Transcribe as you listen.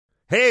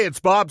Hey, it's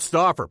Bob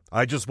Stauffer.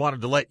 I just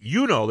wanted to let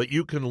you know that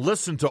you can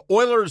listen to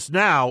Oilers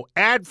Now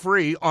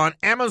ad-free on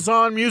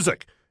Amazon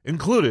Music,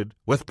 included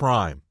with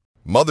Prime.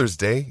 Mother's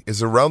Day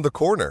is around the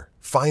corner.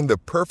 Find the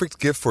perfect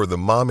gift for the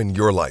mom in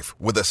your life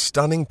with a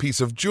stunning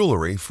piece of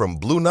jewelry from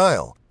Blue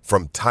Nile.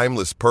 From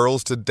timeless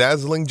pearls to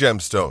dazzling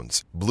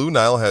gemstones, Blue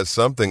Nile has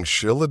something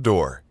she'll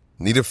adore.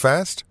 Need it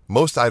fast?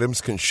 Most items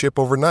can ship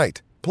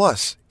overnight.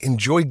 Plus,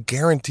 enjoy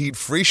guaranteed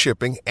free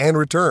shipping and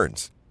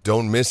returns.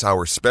 Don't miss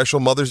our special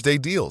Mother's Day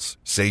deals.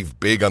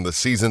 Save big on the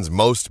season's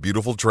most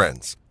beautiful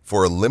trends.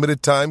 For a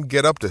limited time,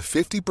 get up to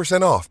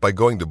 50% off by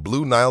going to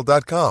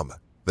BlueNile.com.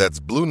 That's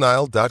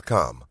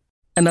BlueNile.com.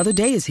 Another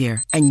day is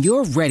here, and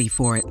you're ready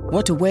for it.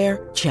 What to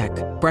wear? Check.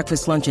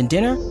 Breakfast, lunch, and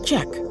dinner?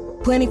 Check.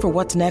 Planning for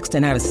what's next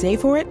and how to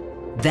save for it?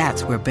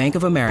 That's where Bank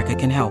of America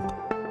can help.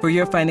 For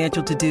your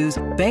financial to-dos,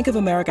 Bank of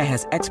America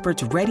has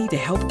experts ready to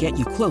help get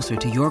you closer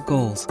to your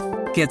goals.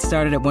 Get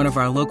started at one of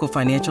our local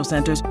financial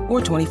centers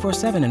or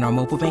 24/7 in our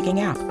mobile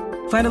banking app.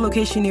 Find a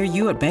location near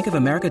you at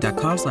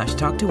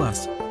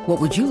bankofamerica.com/talktous.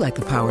 What would you like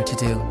the power to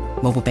do?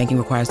 Mobile banking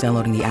requires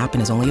downloading the app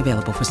and is only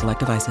available for select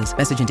devices.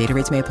 Message and data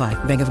rates may apply.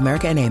 Bank of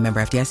America N.A., member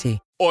FDIC.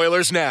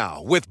 Oilers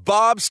Now with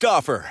Bob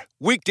Stauffer.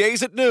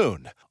 Weekdays at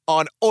noon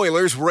on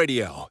Oilers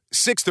Radio,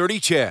 630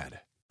 CHED.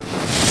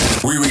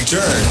 We return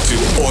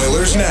to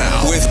Oilers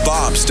Now with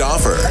Bob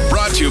Stauffer.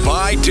 Brought to you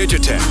by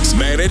Digitex.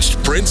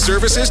 Managed print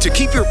services to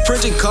keep your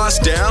printing costs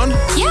down?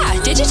 Yeah,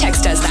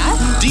 Digitex does that.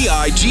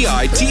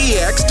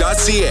 Digitex.ca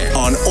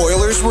on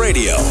Oilers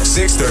Radio,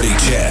 630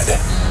 CHED.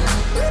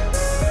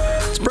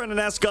 Brendan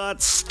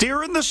Escott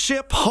steering the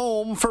ship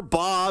home for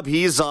Bob.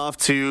 He's off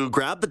to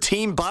grab the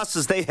team bus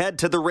as they head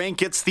to the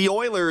rink. It's the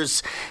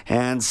Oilers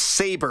and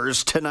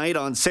Sabres tonight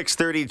on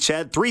 6:30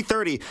 CHED,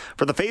 3:30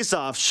 for the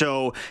face-off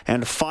show,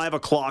 and 5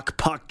 o'clock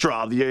puck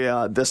drop.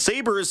 The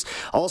Sabres,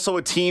 also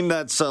a team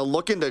that's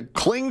looking to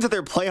cling to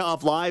their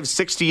playoff lives,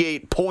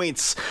 68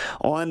 points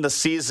on the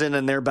season,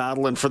 and they're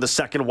battling for the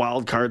second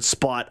wildcard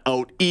spot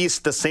out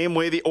east, the same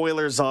way the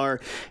Oilers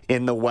are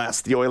in the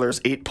west. The Oilers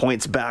 8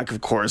 points back,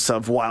 of course,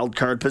 of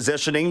wildcard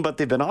positioning, but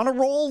they've been on a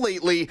roll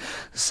lately.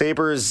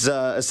 Sabres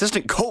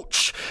assistant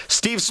coach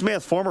Steve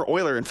Smith, former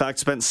Oiler, in fact,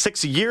 spent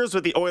 6 years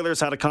with the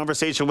Oilers, had a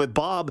conversation with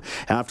Bob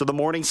after the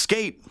morning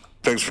skate.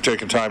 Thanks for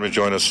taking time to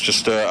join us.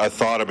 Just I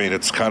thought,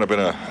 it's kind of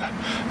been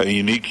a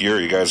unique year.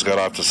 You guys got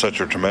off to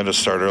such a tremendous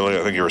start early.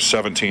 I think you were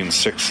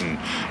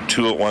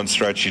 17-6-2 at one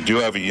stretch. You do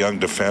have a young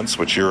defense,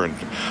 which you're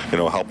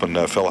helping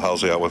Phil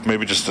Housley out with.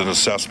 Maybe just an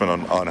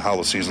assessment on how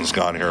the season's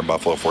gone here in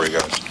Buffalo for you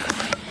guys.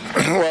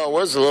 Well, it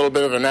was a little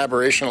bit of an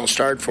aberrational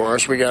start for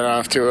us. We got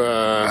off to,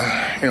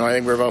 I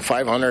think we were about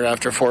 500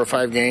 after 4 or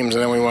 5 games,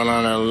 and then we went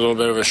on a little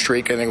bit of a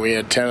streak. I think we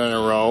had 10 in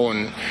a row,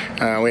 and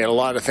we had a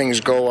lot of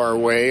things go our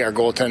way. Our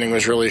goaltending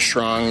was really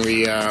strong.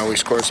 We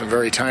scored some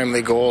very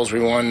timely goals. We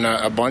won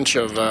a bunch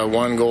of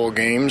one-goal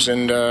games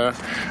and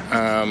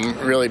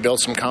really built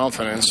some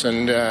confidence.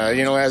 And,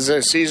 as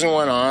the season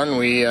went on,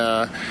 we've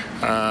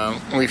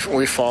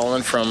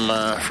fallen from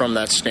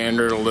that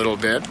standard a little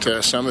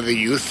bit. Some of the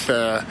youth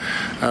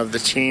of the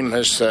team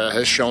has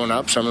shown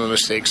up. Some of the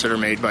mistakes that are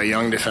made by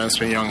young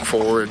defensemen, young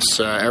forwards,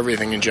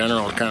 everything in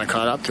general kind of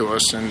caught up to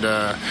us and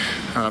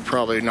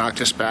probably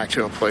knocked us back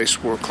to a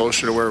place we're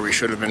closer to where we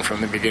should have been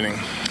from the beginning.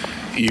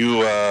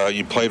 You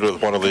played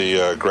with one of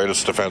the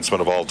greatest defensemen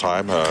of all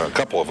time, a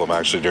couple of them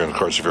actually during the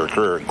course of your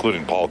career,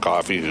 including Paul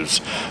Coffey,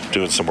 who's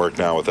doing some work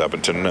now with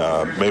Edmonton.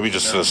 Maybe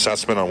just an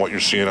assessment on what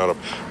you're seeing out of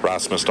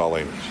Rasmus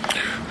Dahlin.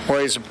 Well,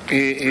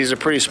 he's a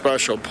pretty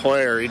special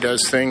player. He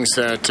does things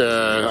that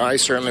I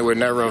certainly would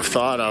never have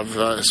thought of,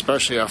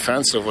 especially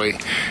offensively.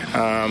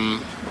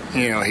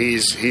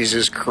 He's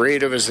as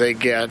creative as they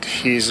get.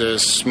 He's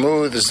as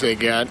smooth as they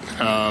get.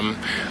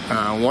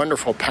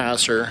 Wonderful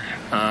passer.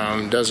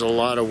 Does a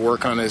lot of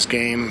work on his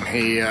game.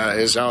 He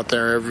is out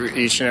there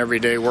each and every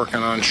day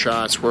working on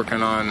shots,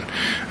 working on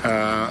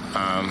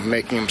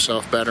making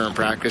himself better in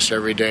practice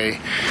every day.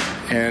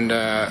 And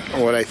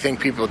what I think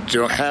people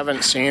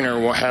haven't seen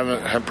or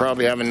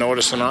probably haven't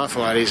noticed an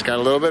awful lot, he's got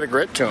a little bit of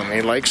grit to him.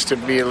 He likes to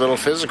be a little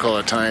physical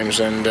at times,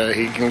 and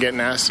he can get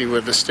nasty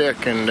with the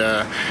stick. And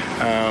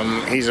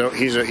he's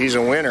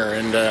a winner,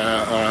 and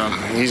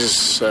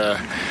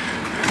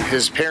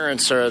his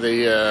parents are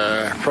the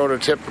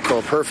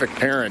prototypical perfect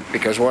parent,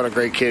 because what a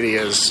great kid he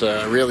is.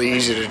 Really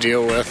easy to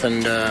deal with,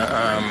 and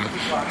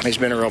he's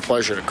been a real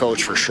pleasure to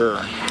coach for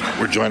sure.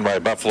 We're joined by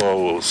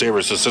Buffalo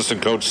Sabres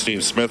assistant coach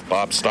Steve Smith.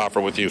 Bob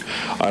Stauffer with you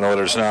on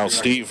Oilers Now.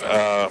 Steve,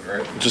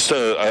 just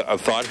a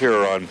thought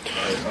here on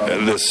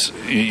this.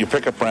 You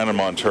pick up Brandon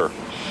Montour.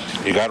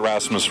 You got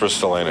Rasmus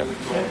Ristolainen.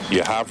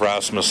 You have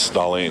Rasmus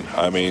Dahlin.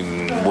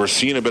 We're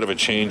seeing a bit of a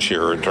change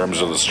here in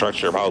terms of the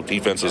structure of how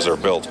defenses are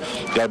built.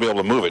 You got to be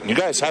able to move it. And you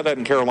guys had that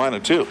in Carolina,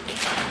 too.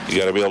 You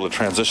got to be able to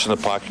transition the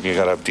puck, and you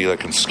got to have D that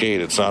can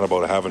skate. It's not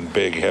about having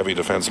big, heavy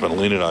defensemen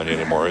leaning on you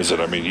anymore, is it?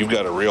 You've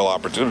got a real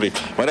opportunity.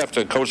 Might have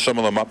to coach some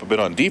of them up a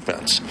bit on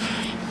defense.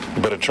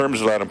 But in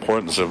terms of that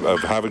importance of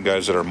having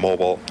guys that are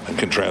mobile and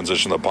can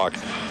transition the puck,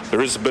 there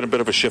has been a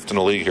bit of a shift in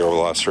the league here over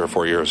the last 3 or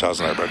 4 years,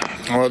 hasn't it,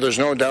 Brett? Well, there's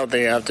no doubt that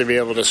you have to be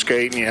able to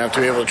skate and you have to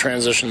be able to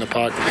transition the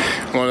puck.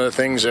 One of the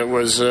things that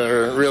was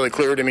really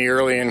clear to me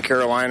early in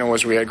Carolina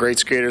was we had great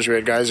skaters, we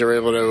had guys that were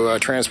able to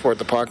transport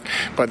the puck,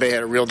 but they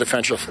had a real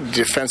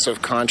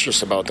defensive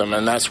conscience about them,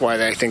 and that's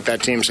why I think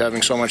that team's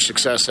having so much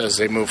success as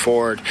they move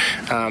forward.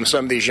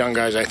 Some of these young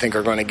guys, I think,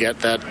 are going to get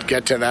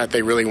to that.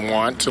 They really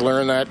want to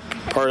learn that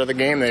part of the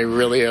game. They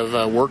really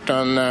have worked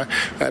on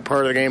that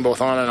part of the game,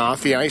 both on and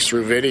off the ice,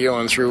 through video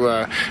and through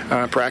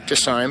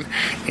practice time.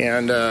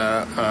 And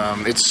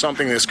it's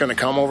something that's going to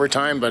come over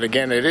time, but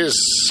again, it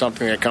is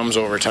something that comes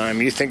over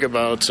time. You think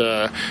about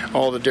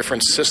all the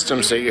different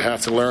systems that you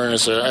have to learn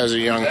as a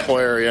young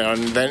player,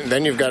 and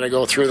then you've got to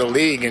go through the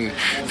league and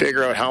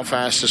figure out how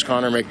fast is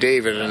Connor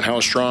McDavid and how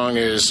strong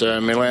is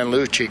Milan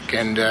Lucic,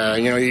 and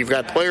you've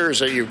got players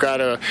that you've got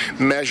to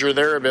measure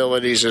their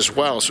abilities as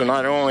well. So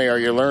not only are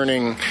you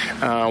learning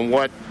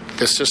what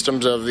the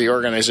systems of the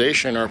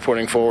organization are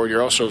putting forward,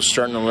 you're also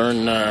starting to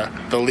learn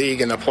the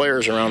league and the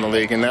players around the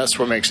league, and that's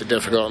what makes it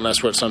difficult, and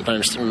that's what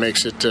sometimes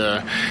makes it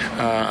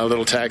a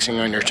little taxing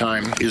on your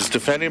time. Is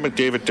defending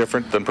McDavid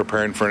different than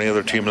preparing for any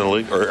other team in the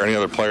league or any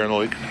other player in the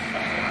league?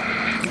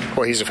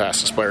 Well, he's the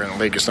fastest player in the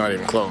league. It's not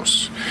even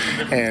close.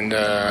 And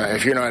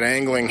if you're not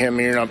angling him,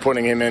 you're not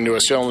putting him into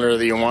a cylinder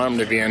that you want him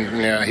to be in,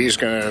 he's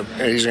going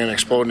to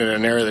explode in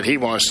an area that he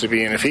wants to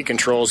be in. If he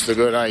controls the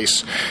good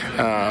ice,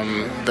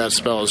 that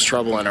spells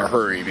trouble in a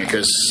hurry,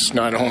 because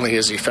not only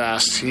is he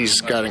fast,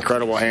 he's got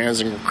incredible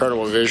hands,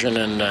 incredible vision,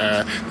 and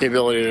the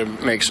ability to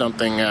make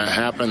something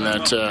happen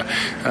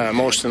that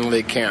most in the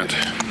league can't.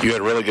 You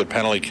had really good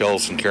penalty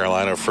kills in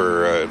Carolina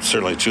for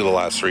certainly 2 of the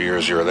last 3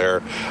 years you were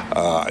there.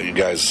 You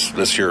guys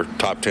this year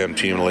top 10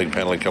 team in the league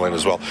penalty killing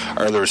as well.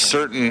 Are there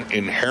certain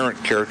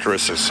inherent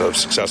characteristics of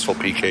successful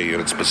PK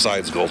units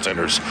besides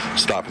goaltenders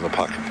stopping the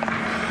puck?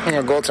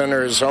 A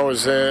goaltender is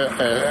always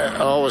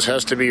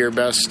has to be your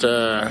best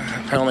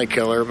penalty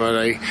killer, but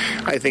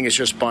I think it's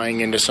just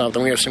buying into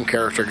something. We have some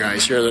character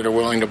guys here that are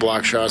willing to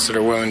block shots, that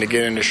are willing to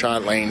get into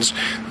shot lanes,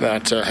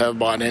 that have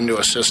bought into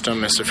a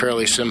system. It's a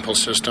fairly simple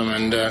system,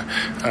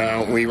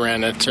 and we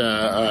ran it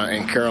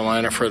in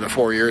Carolina for the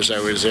 4 years I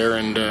was there,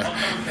 and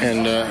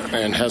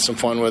had some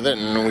fun with it,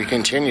 and we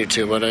continue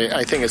to. But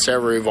I think it's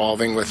ever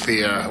evolving with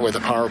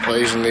the power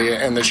plays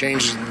and the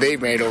changes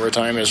they've made over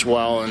time as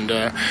well.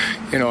 And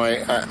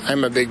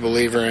I'm a big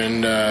believer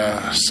in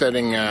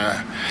setting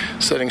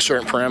certain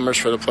parameters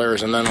for the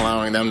players and then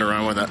allowing them to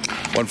run with it.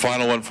 One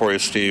final one for you,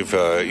 Steve.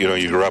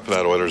 You grew up in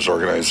that Oilers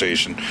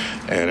organization,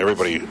 and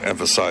everybody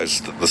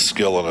emphasized the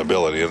skill and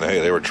ability, and hey,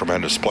 they were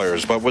tremendous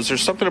players. But was there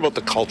something about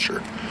the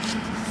culture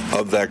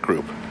of that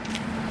group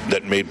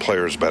that made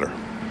players better?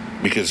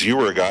 Because you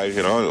were a guy,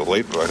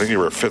 late, I think you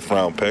were a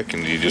 5th-round pick,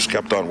 and you just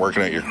kept on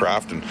working at your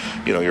craft, and,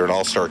 you're an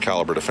all-star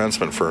caliber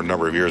defenseman for a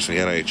number of years in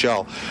the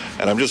NHL.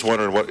 And I'm just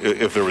wondering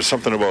if there was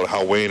something about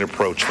how Wayne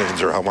approached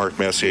things, or how Mark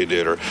Messier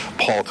did, or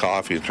Paul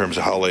Coffey, in terms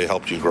of how they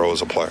helped you grow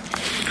as a player.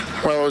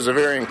 Well, it was a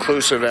very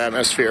inclusive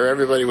atmosphere.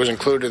 Everybody was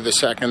included the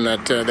second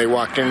that they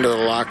walked into the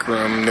locker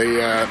room.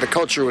 The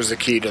culture was the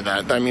key to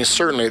that. I mean,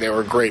 certainly they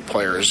were great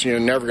players. You're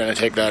never going to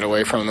take that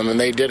away from them, and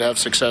they did have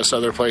success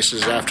other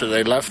places after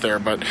they left there.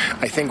 But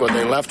I think what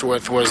they left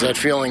with was that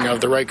feeling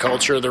of the right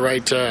culture, the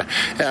right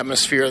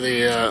atmosphere,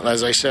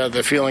 as I said,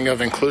 the feeling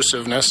of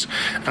inclusiveness.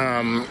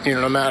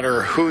 No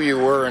matter who you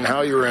were and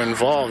how you were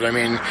involved. I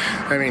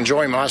mean,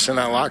 Joey Moss in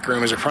that locker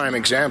room is a prime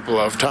example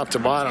of top to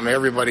bottom.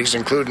 Everybody's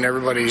included, and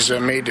everybody's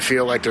made to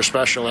feel like they're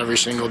special every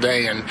single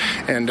day,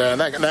 and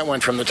that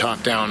went from the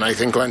top down. I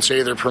think Glenn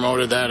Sather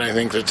promoted that. I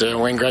think that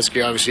Wayne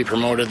Gretzky obviously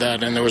promoted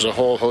that, and there was a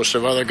whole host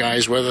of other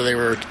guys, whether they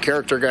were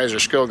character guys or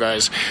skill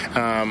guys.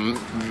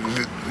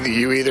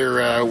 You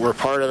either were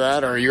part of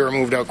that or you were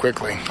moved out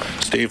quickly.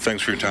 Steve,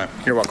 thanks for your time.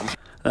 You're welcome.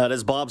 That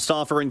is Bob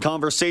Stauffer in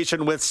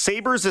conversation with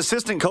Sabres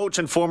assistant coach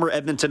and former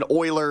Edmonton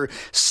Oiler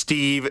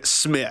Steve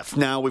Smith.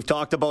 Now, we've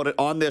talked about it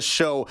on this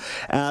show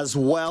as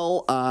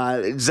well.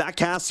 Zach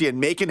Kassian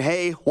making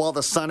hay while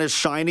the sun is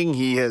shining.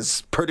 He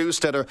has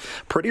produced at a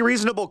pretty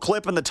reasonable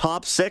clip in the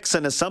top 6,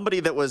 and as somebody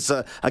that was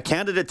a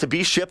candidate to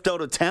be shipped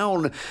out of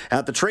town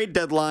at the trade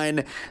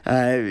deadline,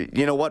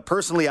 you know what,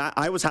 personally,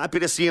 I was happy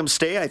to see him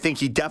stay. I think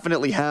he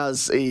definitely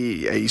has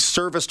a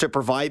service to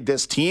provide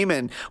this team,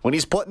 and when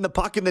he's putting the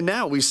puck in the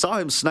net, we saw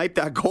him snipe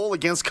that goal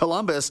against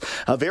Columbus.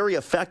 A very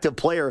effective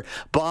player.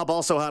 Bob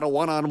also had a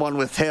one-on-one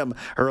with him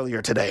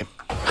earlier today.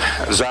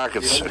 Zach,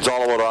 it's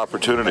all about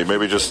opportunity.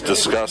 Maybe just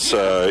discuss,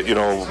 where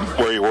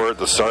you were at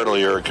the start of the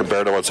year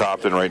compared to what's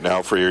happening right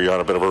now for you. You're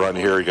on a bit of a run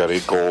here. You got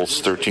 8 goals,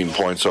 13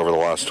 points over the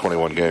last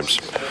 21 games.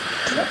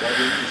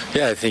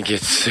 Yeah, I think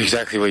it's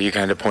exactly what you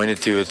kind of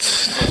pointed to.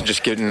 It's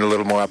just getting a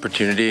little more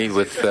opportunity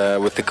with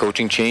the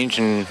coaching change,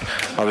 and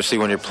obviously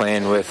when you're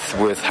playing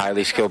with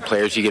highly skilled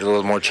players, you get a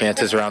little more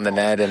chances around the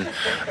net, and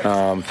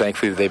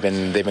thankfully they've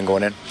been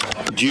going in.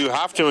 Do you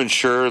have to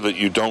ensure that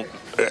you don't,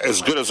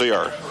 as good as they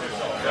are,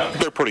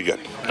 They're pretty good,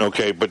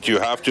 okay, but you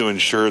have to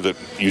ensure that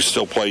you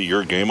still play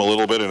your game a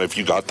little bit, and if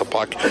you got the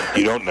puck,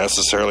 you don't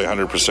necessarily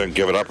 100%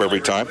 give it up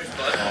every time.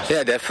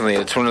 Yeah, definitely.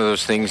 It's one of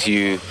those things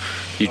you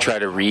try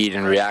to read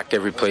and react.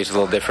 Every play is a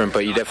little different,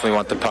 but you definitely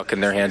want the puck in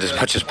their hands as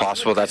much as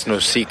possible. That's no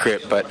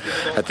secret, but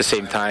at the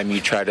same time,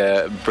 you try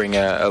to bring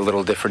a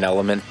little different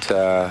element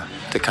to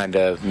kind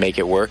of make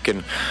it work,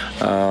 and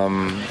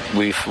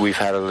we've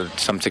had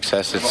some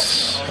success.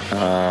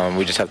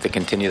 We just have to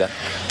continue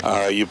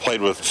that. You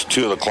played with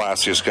two of the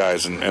classiest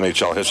guys in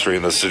NHL history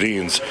in the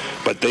Sedins,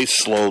 but they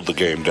slowed the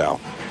game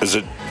down. Is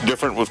it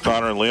different with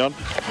Connor and Leon?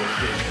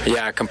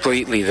 Yeah,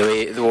 completely.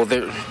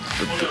 The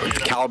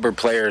caliber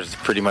players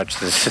pretty much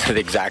the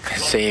exact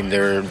same.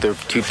 They're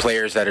two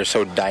players that are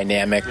so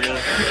dynamic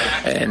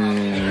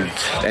and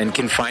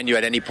can find you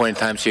at any point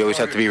in time, so you always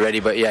have to be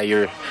ready. But yeah,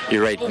 you're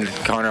right.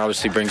 Connor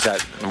obviously brings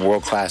that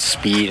world-class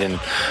speed, and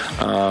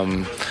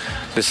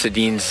the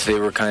Sedins, they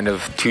were kind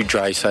of two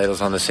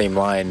Draisaitl's on the same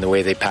line, the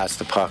way they passed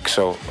the puck.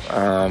 So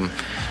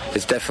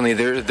it's definitely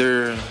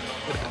they're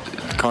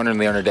Connor and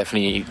Leon are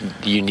definitely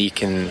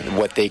unique in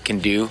what they can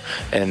do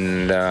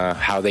and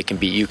how they can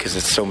beat you, because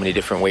it's so many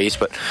different ways.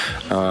 But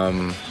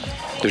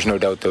there's no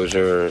doubt those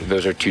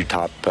are two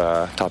top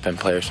end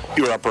players.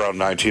 You were up around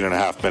 19 and a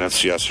half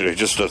minutes yesterday.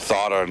 Just a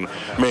thought on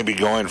maybe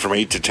going from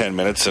 8 to 10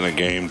 minutes in a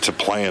game to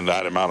playing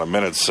that amount of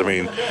minutes. I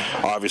mean,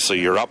 obviously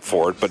you're up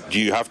for it, but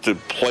do you have to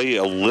play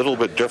a little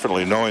bit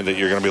differently knowing that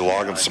you're going to be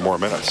logging some more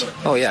minutes?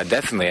 Oh yeah,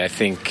 definitely. I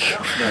think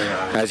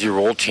as your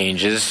role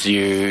changes,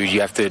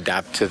 you have to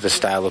adapt to the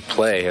style of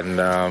play, and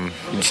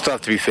you still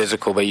have to be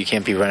physical, but you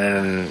can't be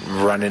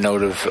running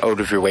out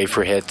of your way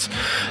for hits.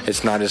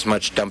 It's not as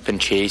much dump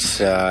and chase.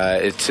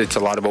 It's a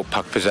lot about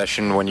puck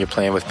possession when you're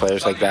playing with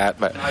players like that,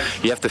 but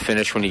you have to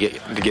finish when you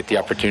get the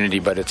opportunity.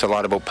 But it's a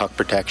lot about puck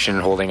protection,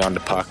 holding on to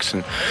pucks,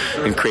 and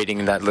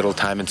creating that little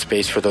time and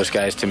space for those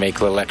guys to make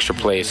little extra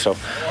plays. So,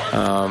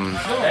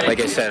 like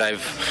I said,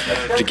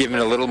 I've given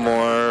a little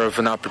more of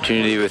an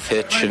opportunity with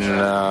Hitch, and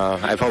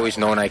I've always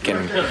known I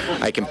can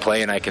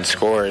play and I can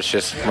score. It's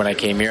just when I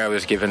came here, I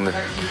was given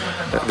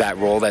that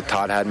role that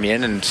Todd had me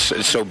in, and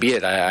so be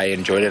it. I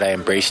enjoyed it. I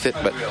embraced it,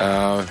 but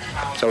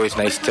it's always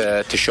nice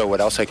to show what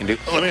else I can do.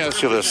 Let me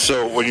ask you this.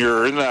 So when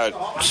you're in that,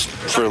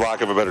 for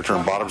lack of a better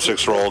term, bottom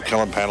six role,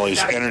 killing penalties,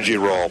 energy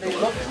role,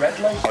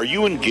 are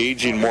you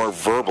engaging more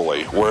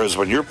verbally? Whereas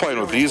when you're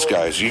playing with these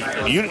guys, you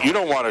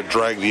don't want to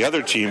drag the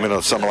other team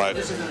into some of that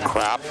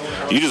crap.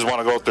 You just want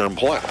to go out there and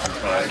play.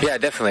 Yeah,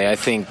 definitely. I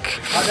think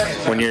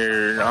when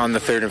you're on the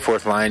third and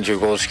fourth lines, your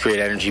goal is to create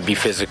energy, be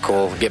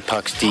physical, get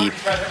pucks deep,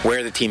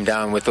 wear the team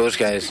down. With those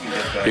guys,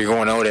 you're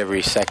going out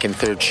every second,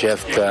 third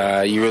shift.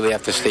 You really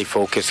have to stay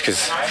focused,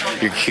 because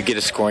you could get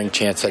a scoring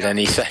chance at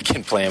any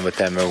second playing with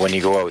them or when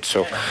you go out.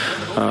 So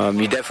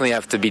you definitely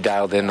have to be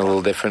dialed in a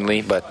little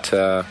differently, but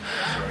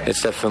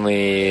it's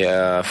definitely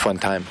a fun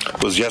time.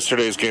 Was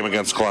yesterday's game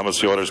against Columbus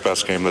the Oilers'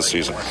 best game this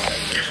season?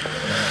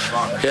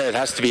 Yeah, it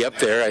has to be up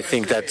there. I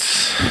think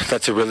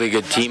that's a really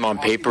good team on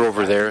paper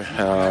over there,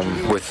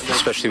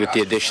 especially with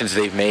the additions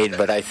they've made.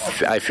 But I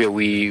feel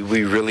we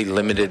really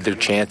limited their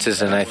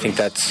chances, and I think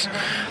that's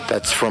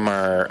from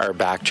our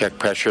back check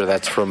pressure.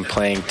 That's from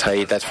playing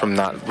tight. That's from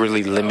not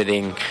really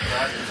limiting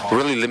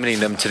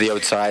them to the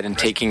outside and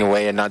taking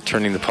away and not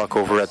turning the puck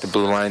over at the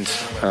blue lines.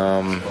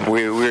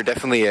 We were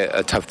definitely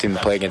a tough team to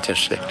play against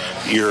yesterday.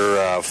 You're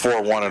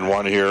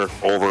 4-1-1 here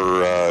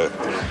over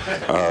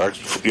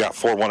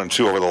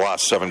 4-1-2 over the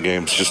last 7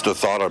 games. Just a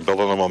thought on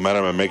building the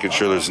momentum and making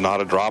sure there's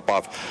not a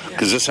drop-off,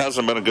 because this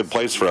hasn't been a good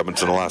place for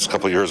Edmonton the last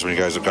couple of years when you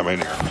guys have come in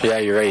here. Yeah,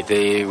 you're right.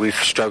 We've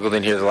struggled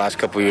in here the last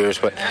couple of years,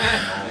 but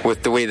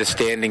with the way the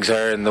standings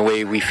are and the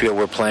way we feel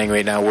we're playing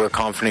right now, we're a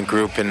confident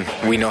group, and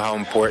we know how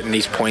important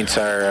these points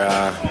are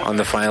on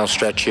the final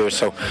stretch here.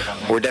 So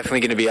we're definitely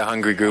going to be a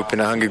hungry group,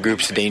 and a hungry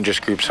group's a dangerous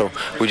group. So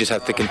we just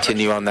have to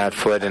continue on that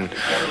foot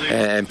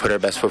and put our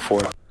best foot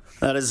forward.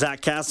 That is Zach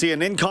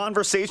Kassian in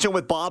conversation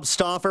with Bob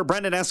Stauffer.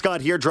 Brendan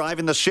Escott here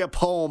driving the ship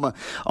home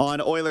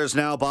on Oilers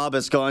Now. Bob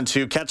has gone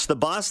to catch the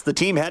bus. The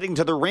team heading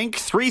to the rink,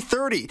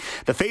 3:30.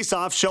 The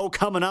face-off show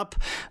coming up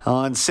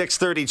on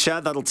 6:30,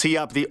 Chad. That'll tee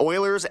up the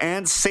Oilers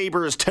and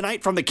Sabres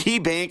tonight from the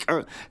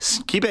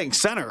KeyBank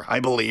Center, I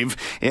believe,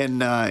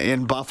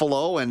 in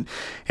Buffalo. And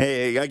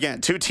hey,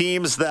 again, two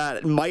teams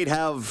that might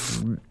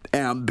have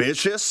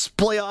ambitious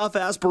playoff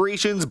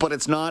aspirations, but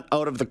it's not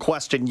out of the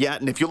question yet.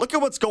 And if you look at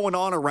what's going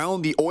on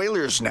around the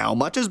Oilers now,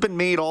 much has been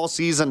made all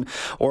season,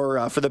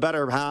 or for the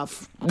better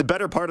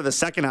part of the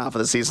second half of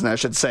the season, I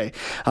should say,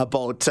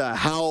 about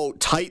how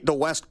tight the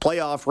West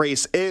playoff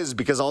race is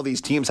because all these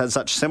teams had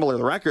such similar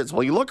records.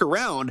 Well, you look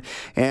around,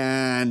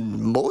 and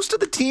most of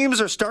the teams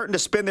are starting to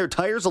spin their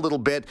tires a little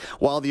bit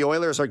while the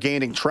Oilers are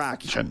gaining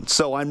traction.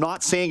 So I'm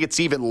not saying it's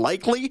even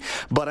likely,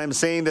 but I'm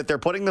saying that they're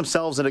putting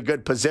themselves in a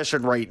good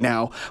position right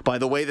now by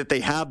the way that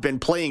they have been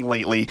playing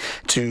lately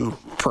to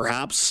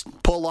perhaps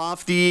pull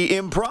off the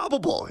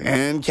improbable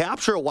and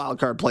capture a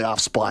wildcard playoff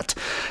spot.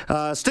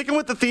 Sticking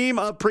with the theme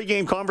of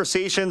pregame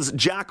conversations,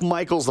 Jack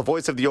Michaels, the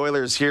voice of the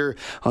Oilers here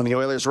on the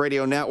Oilers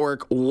Radio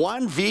Network,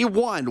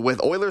 1v1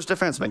 with Oilers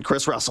defenseman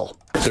Chris Russell.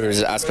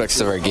 There's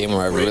aspects of our game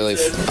where I really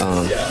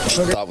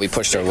thought we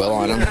pushed our will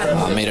on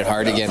them, made it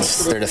hard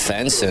against their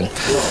defense, and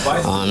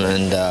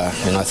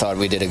I thought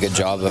we did a good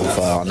job of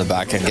on the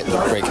back end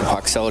breaking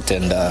pucks out,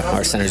 and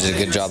our centers did a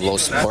good job low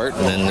support,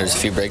 and then there's a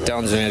few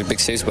breakdowns, and we had a big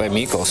saves by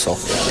Mikko, so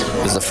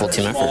it was a full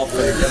team effort.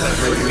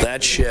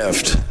 That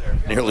shift,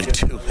 nearly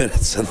 2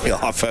 minutes in the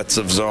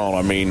offensive zone.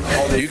 I mean,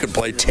 you could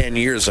play 10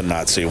 years and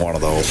not see one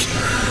of those.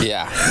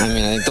 Yeah, I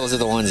mean, I think those are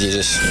the ones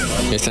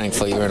you're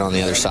thankful you weren't on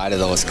the other side of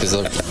those, because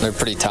they're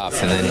pretty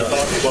tough, and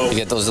then you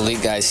get those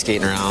elite guys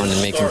skating around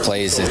and making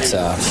plays. It's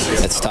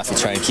tough to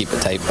try and keep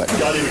it tight, but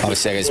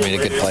obviously you guys made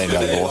a good play and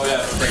got a goal.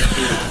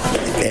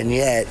 And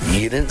yet,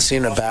 you didn't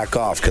seem to back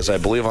off, because I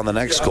believe on the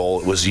next goal,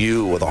 it was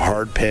you with a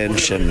hard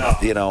pinch and,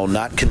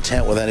 not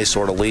content with any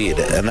sort of lead.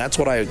 And that's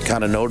what I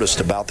kind of noticed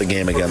about the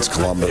game against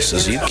Columbus,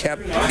 is you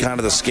kept kind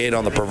of the skate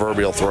on the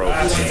proverbial throat.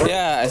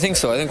 Yeah, I think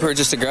so. I think we're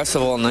just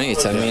aggressive all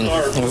night. I mean,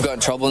 we've got in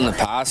trouble in the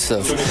past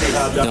of,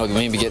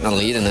 maybe getting a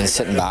lead and then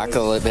sitting back a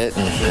little bit.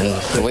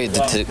 And the way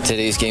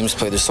today's games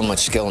play, there's so much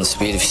skill and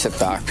speed. If you sit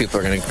back, people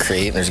are going to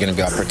create, and there's going to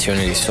be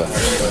opportunities. So I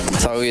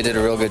thought we did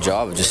a real good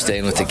job of just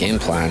staying with the game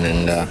plan,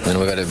 and then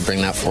we got to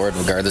bring that forward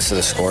regardless of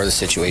the score, the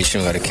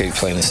situation. We got to keep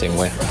playing the same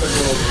way.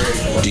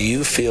 Do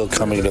you feel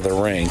coming to the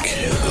rink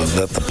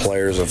that the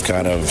players have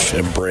kind of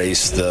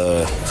embraced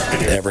the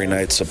every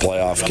night's a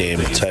playoff game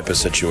type of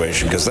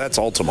situation? Because that's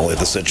ultimately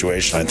the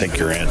situation I think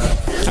you're in.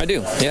 I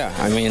do, yeah.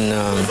 I mean,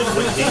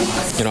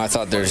 I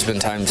thought there's been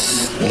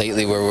times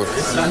lately where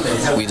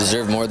we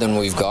deserve more than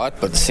we've got,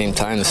 but at the same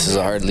time, this is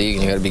a hard league,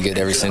 and you got to be good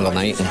every single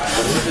night.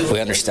 And we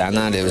understand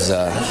that. It was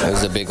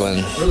a big one,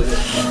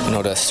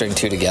 to string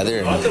two together.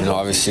 And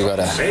obviously we got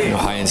a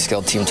high-end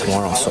skilled team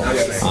tomorrow. So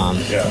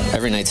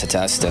every night's a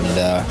test, and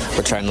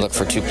we're trying to look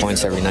for 2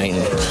 points every night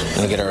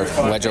and get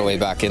wedge our way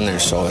back in there.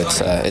 So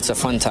it's a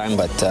fun time,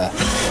 but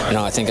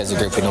I think as a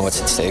group we know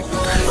what's at stake.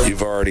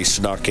 You've already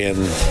snuck in,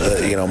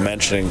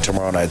 mentioning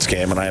tomorrow night's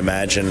game, and I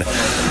imagine,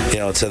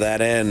 to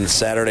that end,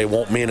 Saturday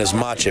won't mean as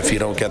much if you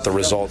don't get the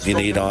result you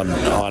need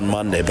on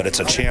Monday. But it's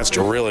a chance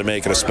to really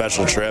make it a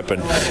special trip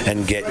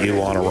and get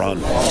you on a run.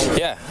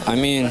 Yeah, I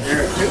mean,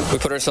 we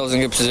put ourselves in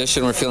good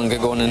position. We're feeling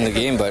good going into the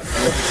game, but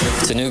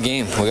it's a new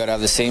game. We got to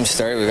have the same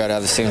start. We got to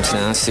have the same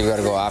tenacity. We got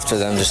to go after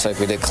them just like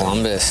we did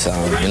Columbus.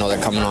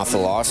 They're coming off the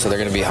loss, so they're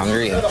going to be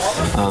hungry.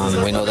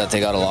 And we know that they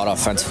got a lot of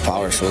offensive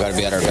power, so we got to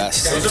be at our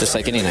best, just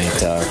like any night.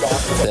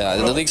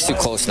 The league's too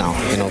close now.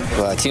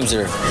 Teams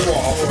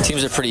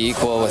are pretty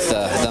equal with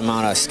the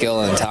amount of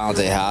skill and talent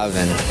they have,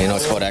 and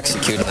it's about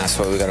executing. That's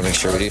what we got to make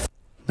sure we do.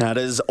 That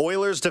is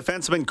Oilers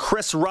defenseman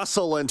Chris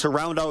Russell, and to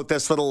round out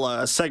this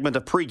little segment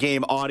of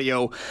pregame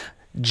audio,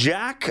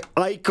 Jack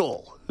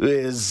Eichel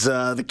is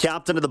the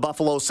captain of the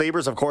Buffalo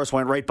Sabres. Of course,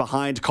 went right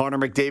behind Connor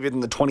McDavid in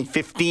the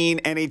 2015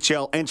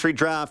 NHL entry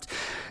draft.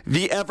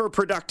 The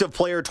ever-productive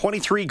player,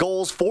 23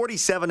 goals,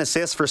 47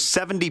 assists for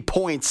 70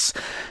 points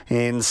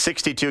in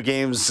 62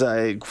 games,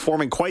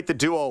 forming quite the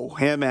duo,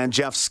 him and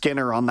Jeff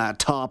Skinner on that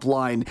top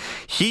line.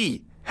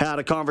 He had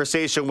a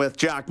conversation with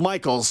Jack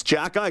Michaels,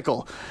 Jack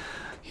Eichel,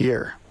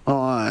 here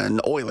on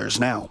Oilers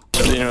Now.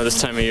 This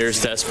time of year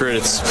is desperate.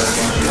 It's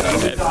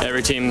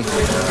every team,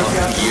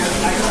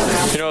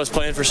 is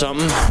playing for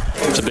something.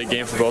 It's a big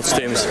game for both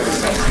teams.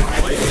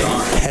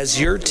 Has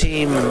your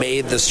team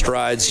made the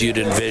strides you'd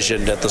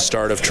envisioned at the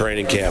start of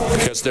training camp?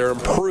 Because they're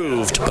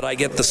improved, but I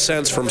get the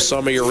sense from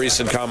some of your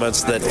recent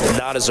comments that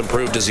not as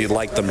improved as you'd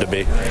like them to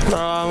be.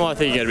 I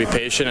think you got to be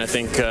patient. I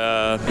think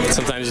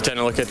sometimes you tend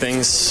to look at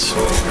things,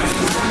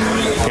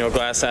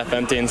 glass half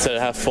empty instead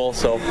of half full.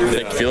 So I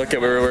think if you look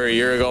at where we were a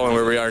year ago and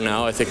where we are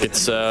now, I think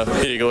it's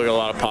you can look at a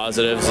lot of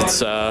positives.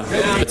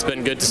 It's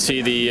been good to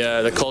see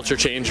the culture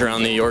change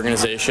around the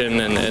organization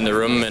and the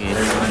room, and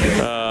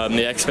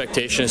the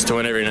expectation is to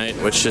win every night,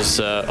 which is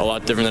a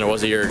lot different than it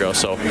was a year ago.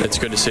 So it's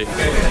good to see.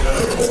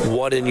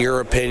 What, in your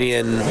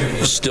opinion,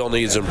 still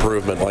needs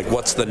improvement? Like,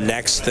 what's the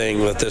next thing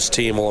that this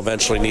team will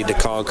eventually need to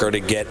conquer to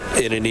get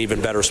in an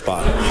even better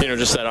spot?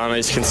 Just that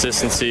on-ice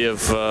consistency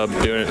of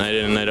doing it night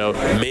in and night out.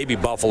 Maybe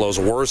Buffalo's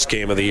worst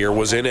game of the year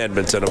was in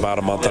Edmonton about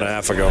a month and a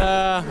half ago.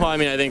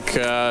 I think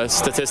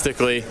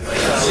statistically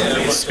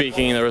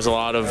speaking, there was a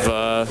lot of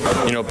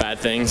bad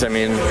things. I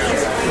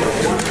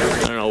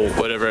don't know,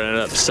 whatever, it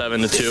ended up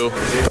 7-2.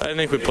 I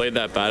think we played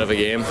that bad of a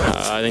game.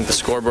 I think the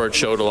scoreboard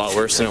showed a lot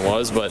worse than it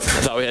was, but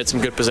I thought we had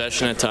some good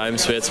possession at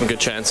times. We had some good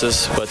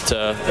chances, but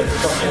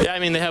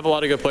they have a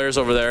lot of good players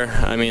over there.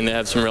 They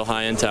have some real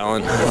high-end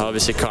talent.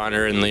 Obviously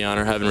Connor and Leon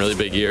are having really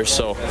big years,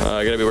 so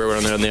I got to be where we're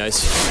on there on the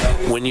ice.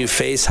 When you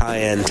face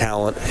high-end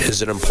talent,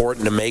 is it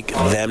important to make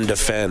them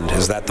defend?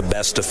 Is that the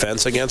best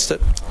defense against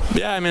it?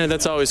 Yeah,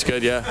 that's always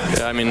good, yeah.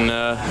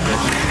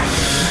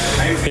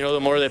 The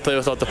more they play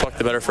without the puck,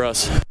 the better for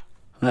us.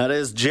 That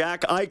is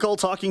Jack Eichel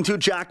talking to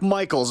Jack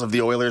Michaels of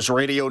the Oilers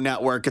Radio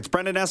Network. It's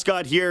Brendan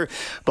Escott here.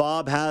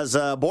 Bob has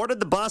boarded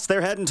the bus. They're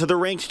heading to the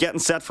rink, getting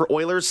set for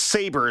Oilers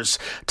Sabres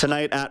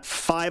tonight at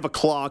 5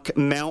 o'clock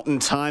Mountain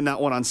Time.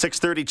 That one on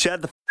 6:30.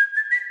 Ched.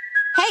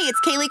 Hey,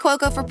 it's Kaylee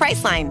Cuoco for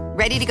Priceline.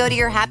 Ready to go to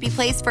your happy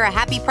place for a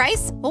happy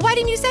price? Well, why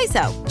didn't you say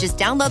so? Just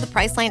download the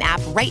Priceline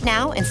app right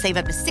now and save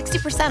up to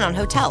 60% on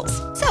hotels.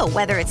 So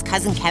whether it's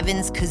Cousin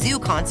Kevin's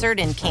Kazoo Concert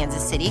in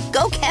Kansas City,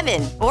 go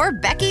Kevin, or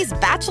Becky's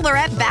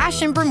Bachelorette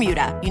Bash in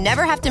Bermuda, you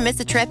never have to miss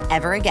a trip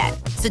ever again.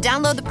 So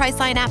download the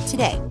Priceline app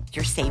today.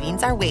 Your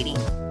savings are waiting.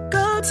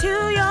 Go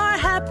to your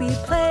happy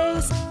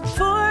place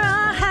for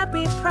a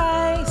happy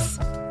price.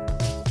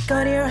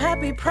 Go to your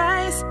happy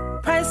price,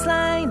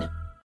 Priceline.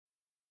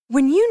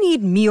 When you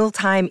need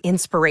mealtime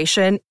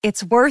inspiration,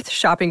 it's worth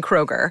shopping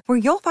Kroger, where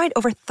you'll find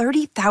over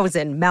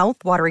 30,000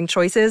 mouth-watering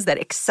choices that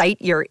excite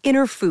your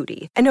inner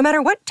foodie. And no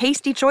matter what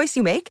tasty choice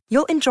you make,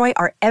 you'll enjoy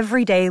our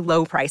everyday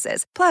low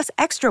prices, plus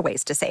extra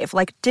ways to save,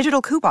 like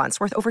digital coupons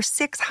worth over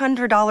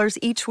 $600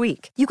 each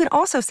week. You can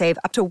also save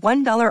up to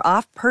 $1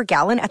 off per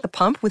gallon at the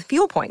pump with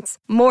fuel points.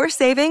 More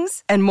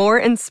savings and more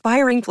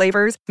inspiring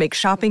flavors make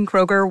shopping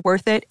Kroger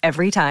worth it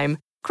every time.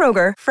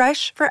 Kroger,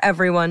 fresh for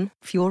everyone.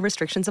 Fuel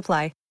restrictions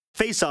apply.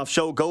 Face-Off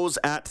show goes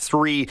at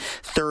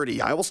 3:30.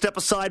 I will step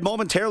aside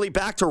momentarily,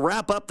 back to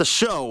wrap up the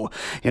show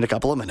in a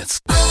couple of minutes.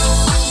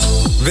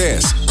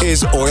 This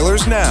is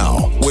Oilers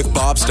Now with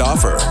Bob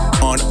Stauffer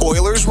on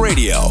Oilers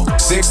Radio,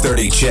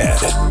 630 CHED.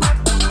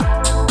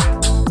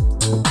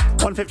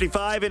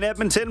 1:55 in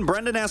Edmonton.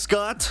 Brendan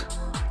Escott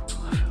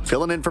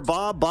filling in for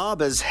Bob.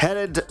 Bob is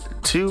headed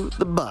to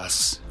the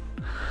bus.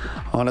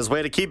 On his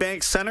way to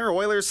KeyBank Center,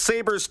 Oilers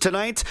Sabres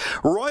tonight.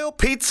 Royal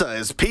Pizza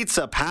is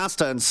pizza,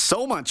 pasta, and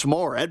so much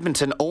more.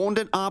 Edmonton owned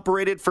and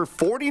operated for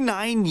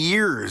 49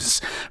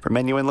 years. For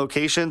menu and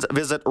locations,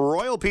 visit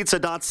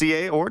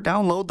royalpizza.ca or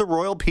download the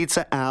Royal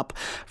Pizza app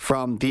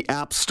from the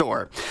App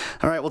Store.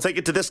 All right, we'll take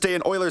it to this day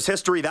in Oilers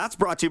history. That's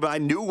brought to you by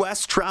New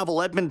West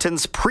Travel,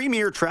 Edmonton's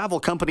premier travel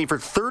company for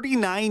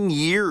 39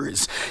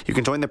 years. You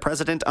can join the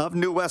president of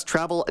New West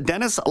Travel,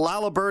 Dennis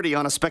Laliberti,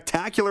 on a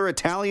spectacular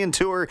Italian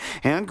tour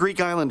and Greek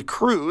island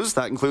cruise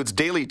that includes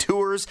daily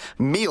tours,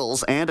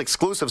 meals, and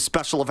exclusive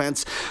special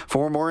events.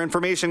 For more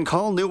information,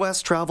 call New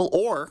West Travel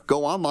or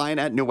go online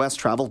at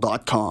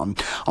newwesttravel.com.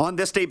 On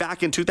this day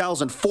back in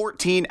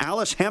 2014,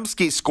 Ales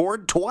Hemsky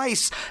scored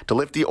twice to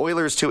lift the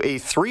Oilers to a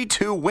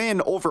 3-2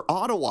 win over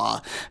Ottawa.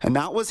 And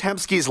that was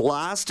Hemsky's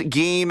last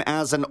game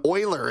as an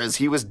Oiler, as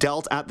he was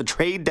dealt at the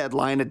trade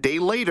deadline a day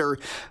later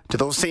to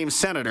those same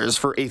Senators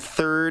for a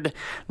 3rd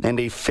and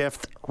a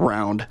 5th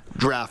round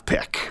draft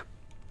pick.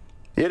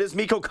 It is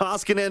Mikko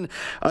Koskinen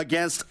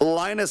against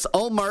Linus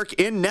Ullmark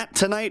in net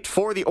tonight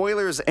for the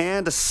Oilers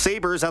and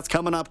Sabres. That's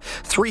coming up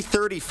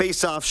 3:30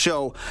 face-off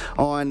show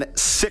on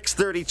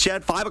 6:30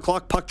 CHED. 5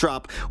 o'clock puck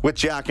drop with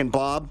Jack and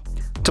Bob.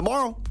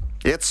 Tomorrow,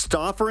 it's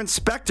Stauffer and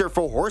Spector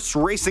for Horse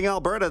Racing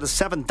Alberta, the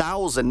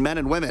 7,000 men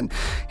and women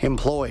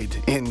employed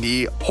in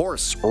the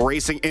horse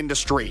racing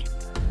industry.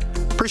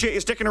 Appreciate you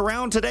sticking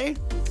around today.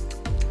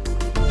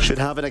 Should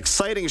have an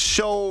exciting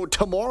show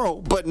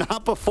tomorrow, but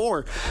not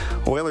before.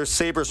 Oilers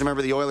Sabres,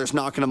 remember the Oilers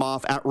knocking them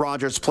off at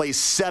Rogers Place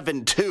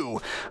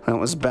 7-2. That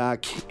was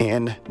back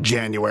in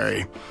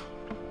January.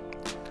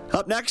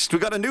 Up next, we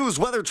got a news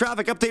weather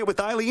traffic update with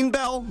Eileen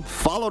Bell,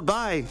 followed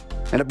by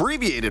an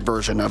abbreviated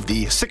version of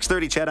the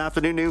 6:30 CHED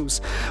Afternoon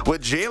News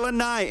with Jalen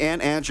Nye and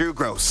Andrew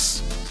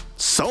Gross.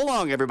 So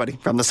long, everybody,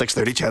 from the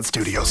 6:30 CHED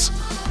studios.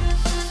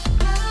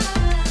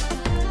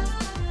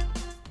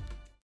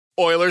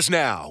 Oilers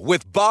Now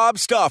with Bob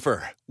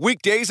Stauffer.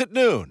 Weekdays at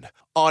noon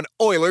on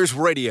Oilers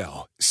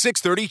Radio,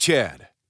 630 CHED.